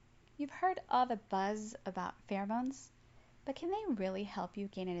You've heard all the buzz about pheromones, but can they really help you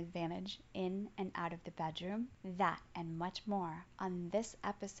gain an advantage in and out of the bedroom? That and much more on this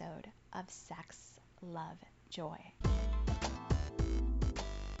episode of Sex, Love, Joy.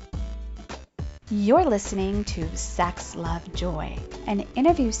 You're listening to Sex, Love, Joy, an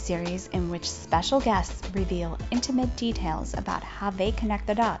interview series in which special guests reveal intimate details about how they connect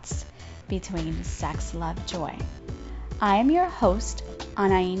the dots between sex, love, joy. I am your host,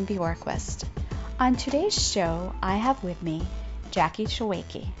 Anaine Bjorkquist. On today's show, I have with me Jackie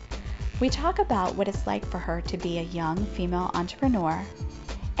Chewayke. We talk about what it's like for her to be a young female entrepreneur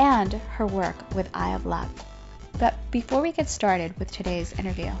and her work with Eye of Love. But before we get started with today's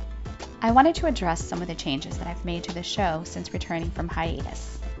interview, I wanted to address some of the changes that I've made to the show since returning from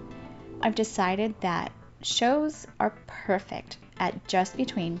hiatus. I've decided that shows are perfect at just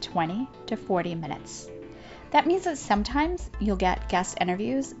between 20 to 40 minutes. That means that sometimes you'll get guest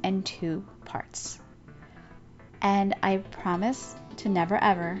interviews in 2 parts. And I promise to never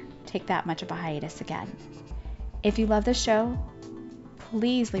ever take that much of a hiatus again. If you love the show,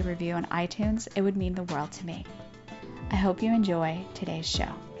 please leave a review on iTunes. It would mean the world to me. I hope you enjoy today's show.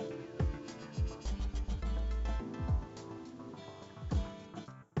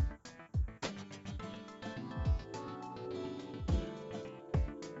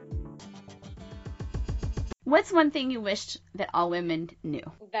 What's one thing you wished that all women knew?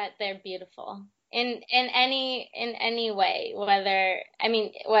 That they're beautiful in any way, whether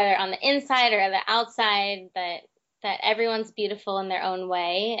on the inside or the outside, that everyone's beautiful in their own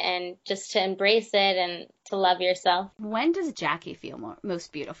way, and just to embrace it and to love yourself. When does Jackie feel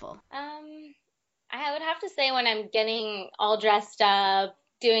most beautiful? I would have to say when I'm getting all dressed up,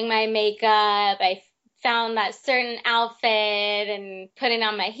 doing my makeup, I found that certain outfit and putting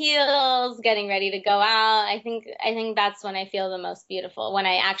on my heels, getting ready to go out. I think that's when I feel the most beautiful, when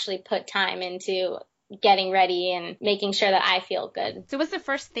I actually put time into getting ready and making sure that I feel good. So what's the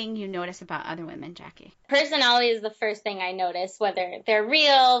first thing you notice about other women, Jackie? Personality is the first thing I notice, whether they're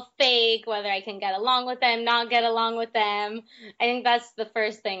real, fake, whether I can get along with them, not get along with them. I think that's the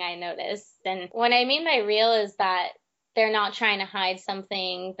first thing I notice. And what I mean by real is that they're not trying to hide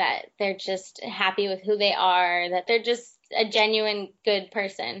something, that they're just happy with who they are, that they're just a genuine good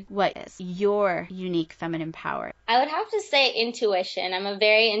person. What is your unique feminine power? I would have to say intuition. I'm a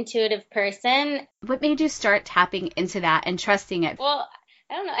very intuitive person. What made you start tapping into that and trusting it? Well,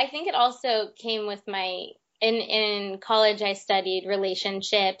 I don't know. I think it also came with in college I studied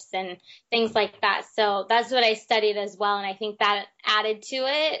relationships and things like that. So that's what I studied as well. And I think that added to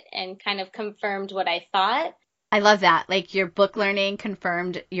it and kind of confirmed what I thought. I love that. Like your book learning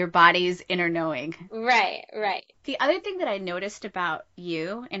confirmed your body's inner knowing. Right. The other thing that I noticed about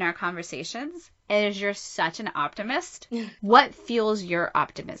you in our conversations is you're such an optimist. What fuels your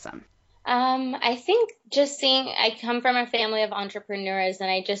optimism? I think I come from a family of entrepreneurs,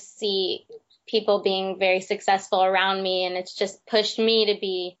 and I just see people being very successful around me, and it's just pushed me to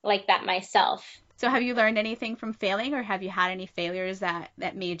be like that myself. So have you learned anything from failing, or have you had any failures that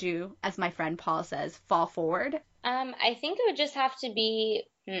made you, as my friend Paul says, fall forward? I think it would just have to be,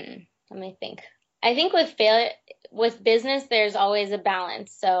 let me think. I think with business, there's always a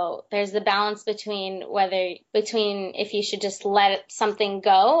balance. So there's the balance between if you should just let something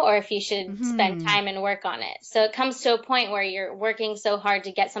go or if you should spend time and work on it. So it comes to a point where you're working so hard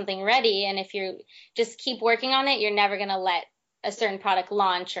to get something ready. And if you just keep working on it, you're never going to let a certain product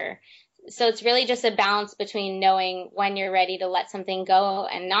launch so it's really just a balance between knowing when you're ready to let something go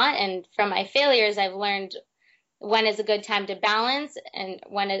and not. And from my failures, I've learned when is a good time to balance and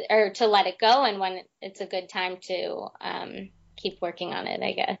to let it go, and when it's a good time to keep working on it,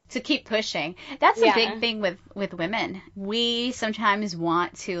 I guess. To keep pushing. That's a big thing with women. We sometimes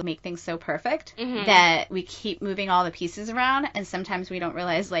want to make things so perfect that we keep moving all the pieces around, and sometimes we don't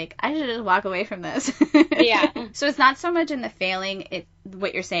realize, like, I should just walk away from this. Yeah. So it's not so much in the failing.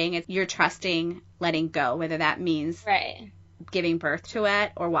 What you're saying is you're trusting letting go, whether that means giving birth to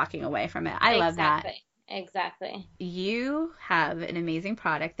it or walking away from it. I love that. Exactly. You have an amazing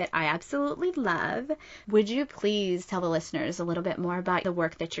product that I absolutely love. Would you please tell the listeners a little bit more about the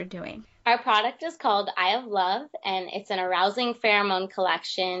work that you're doing? Our product is called Eye of Love, and it's an arousing pheromone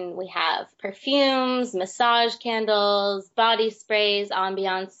collection. We have perfumes, massage candles, body sprays,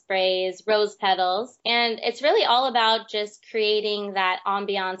 ambiance sprays, rose petals, and it's really all about just creating that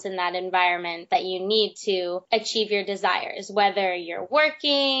ambiance and that environment that you need to achieve your desires, whether you're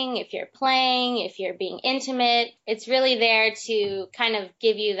working, if you're playing, if you're being intimate. It's really there to kind of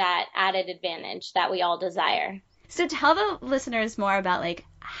give you that added advantage that we all desire. So tell the listeners more about like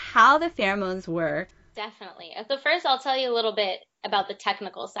how the pheromones work. Definitely. So first I'll tell you a little bit about the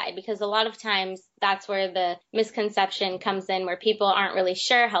technical side, because a lot of times that's where the misconception comes in, where people aren't really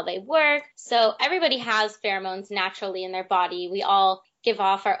sure how they work. So everybody has pheromones naturally in their body. We all give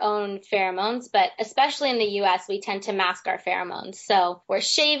off our own pheromones, but especially in the US, we tend to mask our pheromones. So we're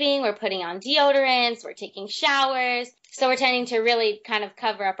shaving, we're putting on deodorants, we're taking showers. So we're tending to really kind of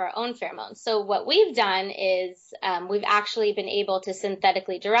cover up our own pheromones. So what we've done is we've actually been able to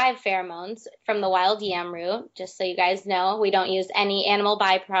synthetically derive pheromones from the wild yam root. Just so you guys know, we don't use any animal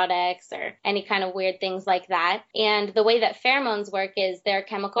byproducts or any kind of weird things like that. And the way that pheromones work is they're a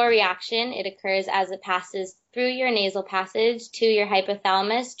chemical reaction. It occurs as it passes through your nasal passage to your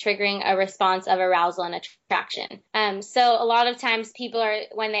hypothalamus, triggering a response of arousal and attraction. So a lot of times people are,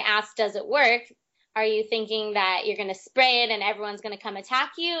 when they ask, does it work? Are you thinking that you're going to spray it and everyone's going to come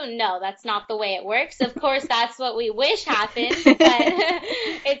attack you? No, that's not the way it works. Of course, that's what we wish happened, but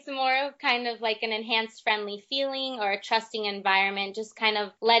it's more of kind of like an enhanced friendly feeling or a trusting environment, just kind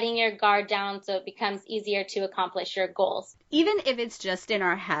of letting your guard down so it becomes easier to accomplish your goals. Even if it's just in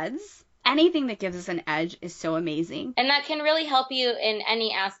our heads, anything that gives us an edge is so amazing. And that can really help you in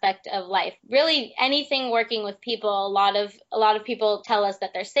any aspect of life. Really, anything working with people, a lot of people tell us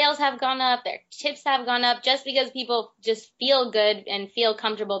that their sales have gone up, their tips have gone up, just because people just feel good and feel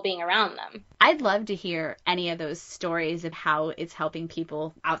comfortable being around them. I'd love to hear any of those stories of how it's helping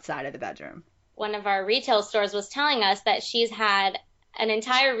people outside of the bedroom. One of our retail stores was telling us that she's had an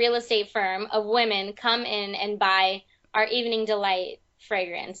entire real estate firm of women come in and buy our Evening Delight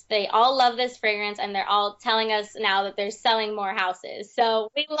fragrance. They all love this fragrance, and they're all telling us now that they're selling more houses. So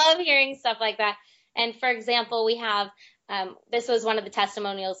we love hearing stuff like that. And for example, we have, this was one of the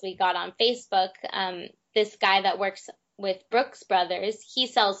testimonials we got on Facebook. This guy that works with Brooks Brothers, he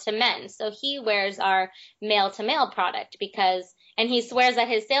sells to men. So he wears our male-to-male product and he swears that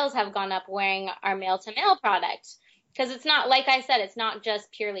his sales have gone up wearing our male-to-male product. Because it's not, like I said, it's not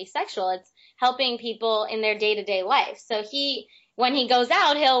just purely sexual. It's helping people in their day-to-day life. So when he goes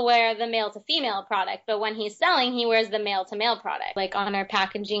out, he'll wear the male to female product, but when he's selling, he wears the male to male product. Like on our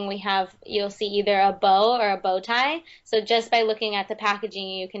packaging, you'll see either a bow or a bow tie. So just by looking at the packaging,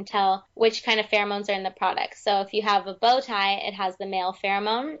 you can tell which kind of pheromones are in the product. So if you have a bow tie, it has the male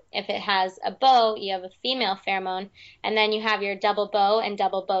pheromone. If it has a bow, you have a female pheromone. And then you have your double bow and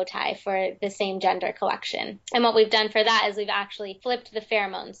double bow tie for the same gender collection. And what we've done for that is we've actually flipped the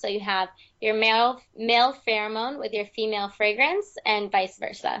pheromones. So you have your male pheromone with your female fragrance and vice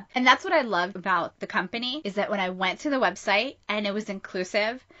versa. And that's what I love about the company, is that when I went to the website and it was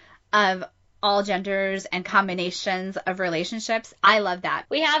inclusive of all genders and combinations of relationships, I love that.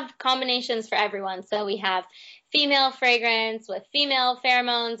 We have combinations for everyone. So we have female fragrance with female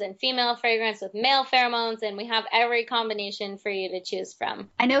pheromones and female fragrance with male pheromones, and we have every combination for you to choose from.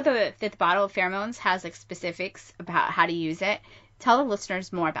 I know that the bottle of pheromones has like specifics about how to use it. Tell the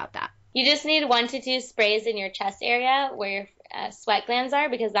listeners more about that. You just need 1 to 2 sprays in your chest area where your sweat glands are,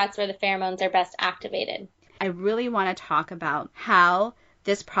 because that's where the pheromones are best activated. I really want to talk about how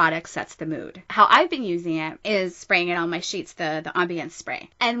this product sets the mood. How I've been using it is spraying it on my sheets, the Ambience spray.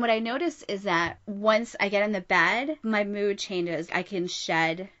 And what I notice is that once I get in the bed, my mood changes. I can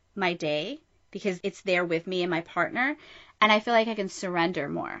shed my day because it's there with me and my partner. And I feel like I can surrender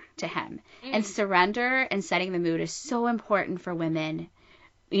more to him. And surrender and setting the mood is so important for women,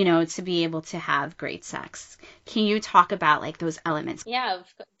 to be able to have great sex. Can you talk about like those elements? Yeah,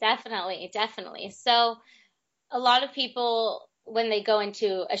 definitely. So a lot of people, when they go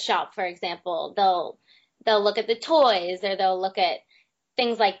into a shop, for example, they'll look at the toys or they'll look at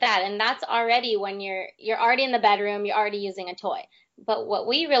things like that. And that's already when you're already in the bedroom, you're already using a toy. But what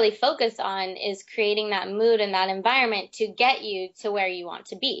we really focus on is creating that mood and that environment to get you to where you want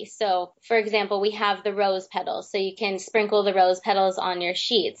to be. So, for example, we have the rose petals. So you can sprinkle the rose petals on your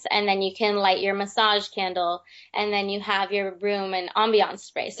sheets, and then you can light your massage candle, and then you have your room and ambiance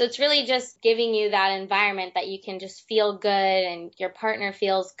spray. So it's really just giving you that environment that you can just feel good and your partner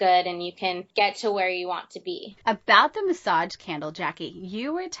feels good and you can get to where you want to be. About the massage candle, Jackie,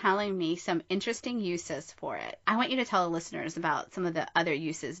 you were telling me some interesting uses for it. I want you to tell the listeners about some of the other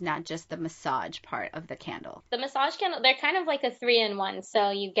uses, not just the massage part of the candle. The massage candle, they're kind of like a 3-in-1. So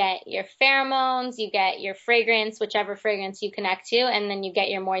you get your pheromones, you get your fragrance, whichever fragrance you connect to, and then you get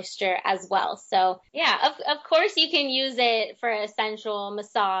your moisture as well. So yeah, of course you can use it for a sensual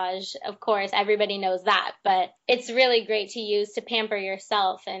massage. Of course, everybody knows that, but it's really great to use to pamper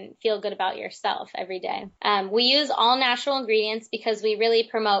yourself and feel good about yourself every day. We use all natural ingredients because we really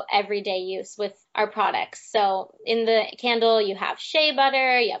promote everyday use with our products. So in the candle, you have shea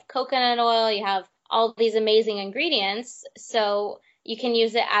butter, you have coconut oil, you have all these amazing ingredients. So you can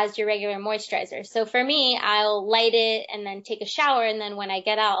use it as your regular moisturizer. So for me, I'll light it and then take a shower. And then when I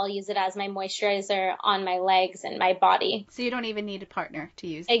get out, I'll use it as my moisturizer on my legs and my body. So you don't even need a partner to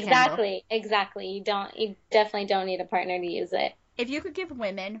use Exactly. You definitely don't need a partner to use it. If you could give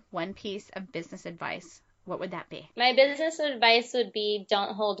women one piece of business advice, what would that be? My business advice would be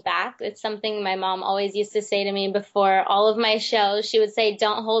don't hold back. It's something my mom always used to say to me before all of my shows. She would say,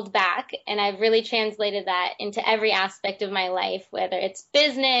 don't hold back. And I've really translated that into every aspect of my life, whether it's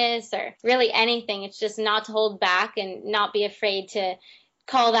business or really anything. It's just not to hold back and not be afraid to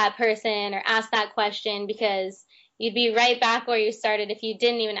call that person or ask that question, because you'd be right back where you started if you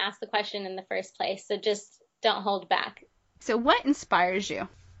didn't even ask the question in the first place. So just don't hold back. So what inspires you?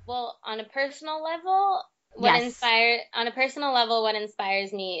 Well, on a personal level, what inspires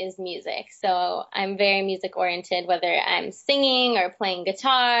me is music. So I'm very music oriented, whether I'm singing or playing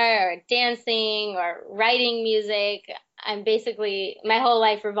guitar or dancing or writing music. My whole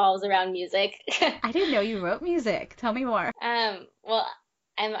life revolves around music. I didn't know you wrote music. Tell me more. Well,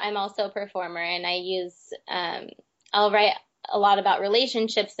 I'm also a performer, and I'll write a lot about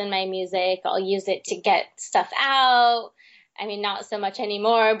relationships in my music. I'll use it to get stuff out. I mean, not so much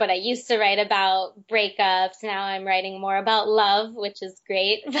anymore, but I used to write about breakups. Now I'm writing more about love, which is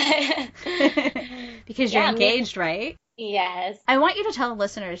great. Because you're engaged, right? Yes. I want you to tell the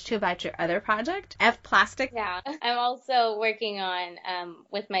listeners, too, about your other project, F Plastic. Yeah. I'm also working on,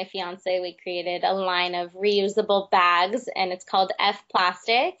 with my fiance, we created a line of reusable bags, and it's called F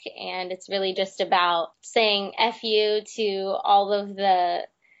Plastic. And it's really just about saying F you to all of the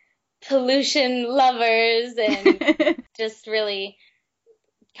pollution lovers and just really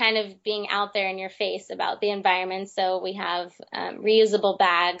kind of being out there in your face about the environment. So we have reusable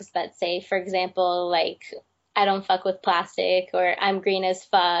bags that say, for example, like, I don't fuck with plastic, or I'm green as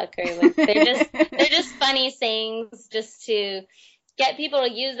fuck, or like, they're just funny sayings just to get people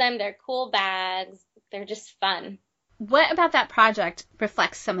to use them. They're cool bags. They're just fun. What about that project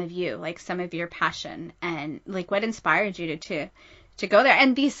reflects some of you, like some of your passion, and like what inspired you to go there?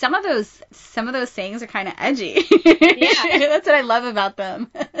 And some of those sayings are kind of edgy. Yeah. That's what I love about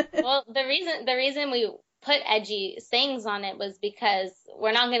them. Well, the reason we put edgy sayings on it was because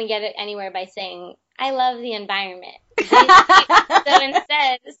we're not going to get it anywhere by saying, I love the environment.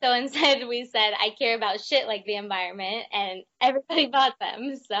 So instead we said, I care about shit like the environment, and everybody bought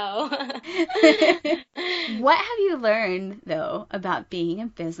them. So what have you learned though about being in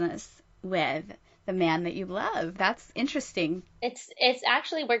business with the man that you love? That's interesting. It's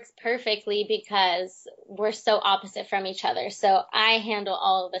actually works perfectly because we're so opposite from each other. So I handle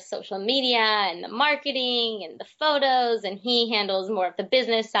all of the social media and the marketing and the photos, and he handles more of the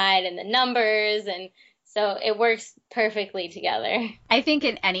business side and the numbers, and so it works perfectly together. I think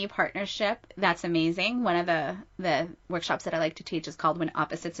in any partnership, that's amazing. One of the workshops that I like to teach is called When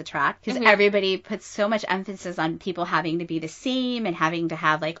Opposites Attract, because everybody puts so much emphasis on people having to be the same and having to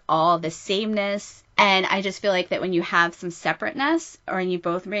have like all the sameness. And I just feel like that when you have some separateness, or when you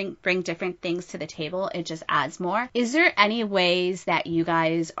both bring different things to the table, it just adds more. Is there any ways that you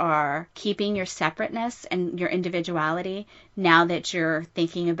guys are keeping your separateness and your individuality now that you're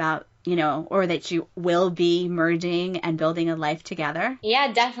thinking about, or that you will be merging and building a life together?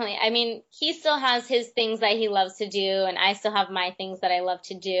 Yeah, definitely. I mean, he still has his things that he loves to do, and I still have my things that I love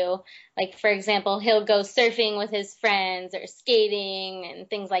to do. Like, for example, he'll go surfing with his friends or skating and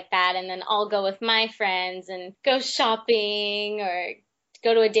things like that, and then I'll go with my friends and go shopping or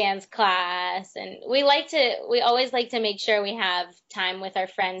go to a dance class. And we always like to make sure we have time with our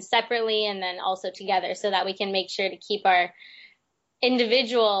friends separately and then also together, so that we can make sure to keep our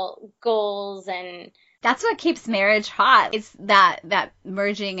individual goals. And that's what keeps marriage hot. It's that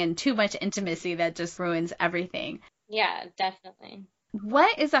merging and too much intimacy that just ruins everything. Yeah, definitely.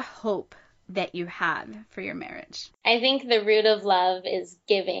 What is a hope that you have for your marriage? I think the root of love is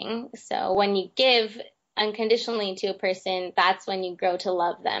giving. So when you give unconditionally to a person, that's when you grow to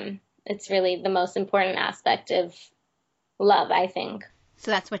love them. It's really the most important aspect of love, I think. So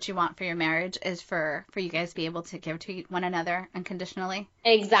that's what you want for your marriage, is for you guys to be able to give to one another unconditionally?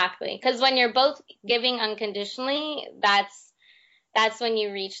 Exactly. Because when you're both giving unconditionally, that's when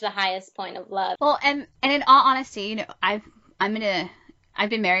you reach the highest point of love. Well, and in all honesty, I've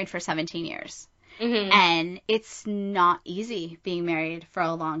been married for 17 years. Mm-hmm. And it's not easy being married for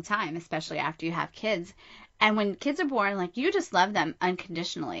a long time, especially after you have kids. And when kids are born, like, you just love them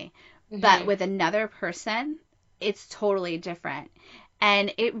unconditionally. Mm-hmm. But with another person, it's totally different.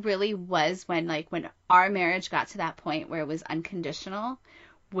 And it really was when our marriage got to that point where it was unconditional,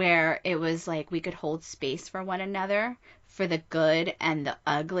 where it was like we could hold space for one another for the good and the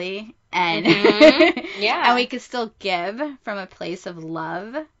ugly, and Yeah. and we could still give from a place of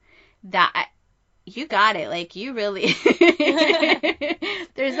love. That you got it. Like, you really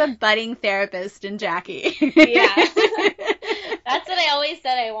there's a budding therapist in Jackie. Yeah. That's what I always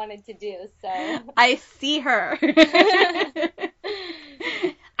said I wanted to do, so I see her.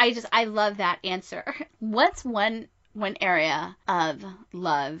 I love that answer. What's one area of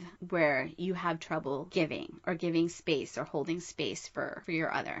love where you have trouble giving, or giving space, or holding space for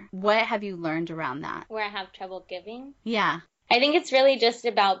your other? What have you learned around that? where I have trouble giving? Yeah. I think it's really just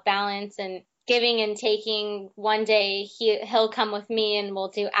about balance and giving and taking. One day he'll come with me and we'll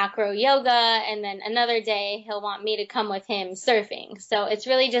do acro yoga, and then another day he'll want me to come with him surfing. So it's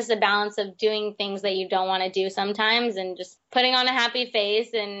really just a balance of doing things that you don't want to do sometimes and just putting on a happy face.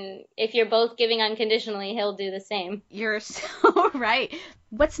 And if you're both giving unconditionally, he'll do the same. You're so right.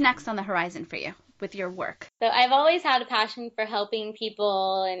 What's next on the horizon for you with your work? So I've always had a passion for helping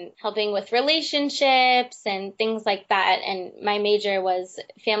people and helping with relationships and things like that. And my major was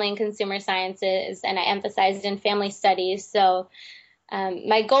family and consumer sciences, and I emphasized in family studies. So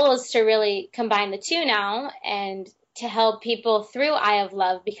my goal is to really combine the two now and to help people through Eye of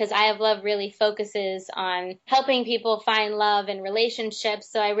Love, because Eye of Love really focuses on helping people find love in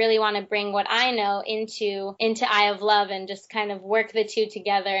relationships. So I really want to bring what I know into Eye of Love and just kind of work the two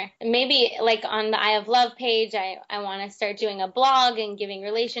together. And maybe like on the Eye of Love page, I want to start doing a blog and giving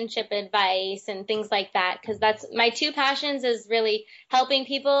relationship advice and things like that, because that's my two passions, is really helping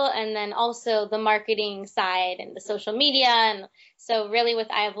people and then also the marketing side and the social media. And so really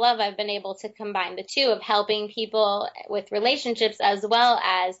with Eye of Love, I've been able to combine the two of helping people with relationships as well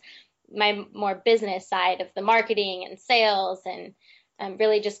as my more business side of the marketing and sales, and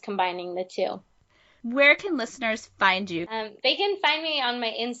really just combining the two. Where can listeners find you? They can find me on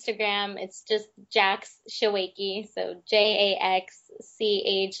my Instagram. It's just Jax Shawaiki, so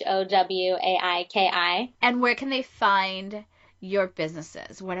JaxChowwaiki. And where can they find your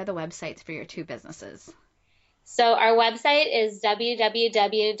businesses? What are the websites for your two businesses? So our website is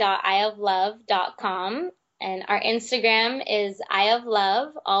www.eyeoflove.com, and our Instagram is Eye of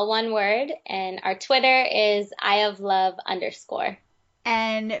Love, all one word, and our Twitter is eyeoflove_.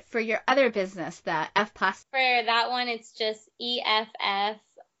 And for your other business, the F Plastic? For that one, it's just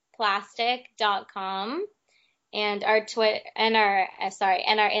EFFplastic.com, and our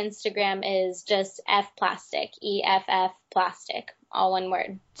Instagram is just Fplastic, EFF Plastic, all one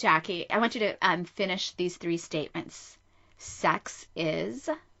word. Jackie, I want you to finish these three statements. Sex is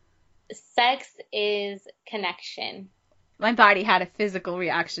connection. My body had a physical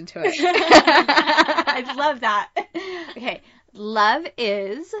reaction to it. I love that. Okay. Love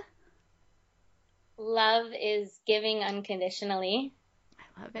is giving unconditionally. I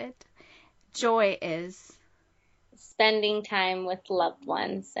love it. Joy is spending time with loved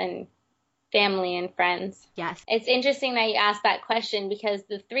ones and family and friends. Yes. It's interesting that you asked that question, because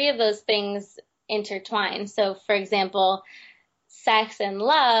the three of those things intertwine. So, for example, sex and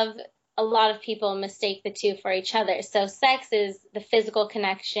love, a lot of people mistake the two for each other. So sex is the physical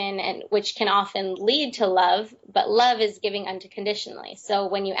connection, and which can often lead to love, but love is giving unconditionally. So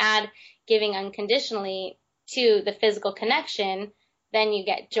when you add giving unconditionally to the physical connection, then you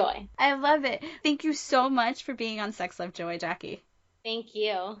get joy. I love it. Thank you so much for being on Sex, Love, Joy, Jackie. Thank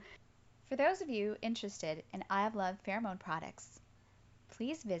you. For those of you interested in Eye of Love pheromone products,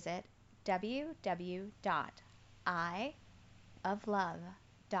 please visit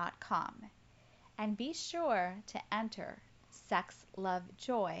www.eyeoflove.com and be sure to enter Sex, Love,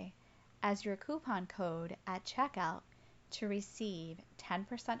 Joy as your coupon code at checkout to receive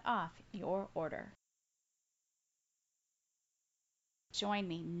 10% off your order. Join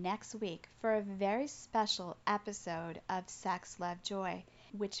me next week for a very special episode of Sex, Love, Joy,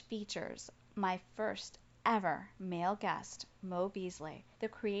 which features my first ever male guest, Mo Beasley, the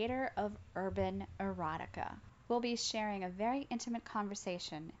creator of Urban Erotica. We'll be sharing a very intimate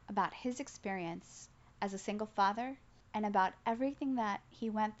conversation about his experience as a single father and about everything that he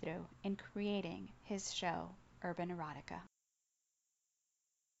went through in creating his show, Urban Erotica.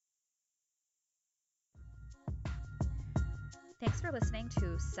 Thanks for listening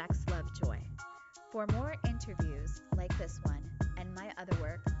to Sex, Love, Joy. For more interviews like this one and my other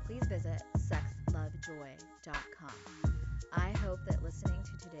work, please visit sexlovejoy.com. I hope that listening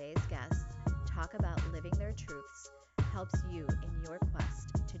to today's guests talk about living their truths helps you in your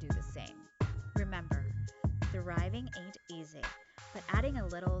quest to do the same. Remember, thriving ain't easy, but adding a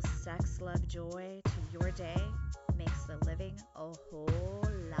little sex, love, joy to your day makes the living a whole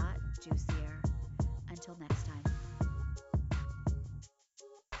lot juicier. Until next time.